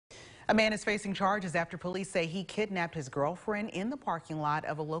A man is facing charges after police say he kidnapped his girlfriend in the parking lot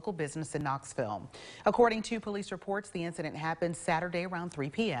of a local business in Knoxville. According to police reports, the incident happened Saturday around 3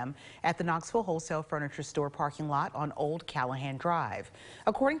 p.m. at the Knoxville wholesale furniture store parking lot on Old Callahan Drive.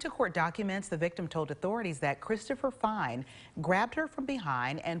 According to court documents, the victim told authorities that Christopher Fine grabbed her from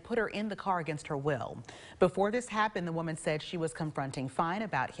behind and put her in the car against her will. Before this happened, the woman said she was confronting Fine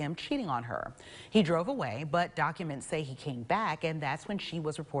about him cheating on her. He drove away, but documents say he came back, and that's when she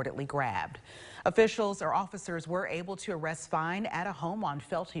was reportedly grabbed. Officers were able to arrest Fine at a home on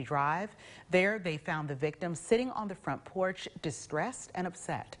Felty Drive. There, they found the victim sitting on the front porch, distressed and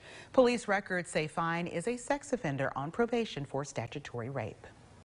upset. Police records say Fine is a sex offender on probation for statutory rape.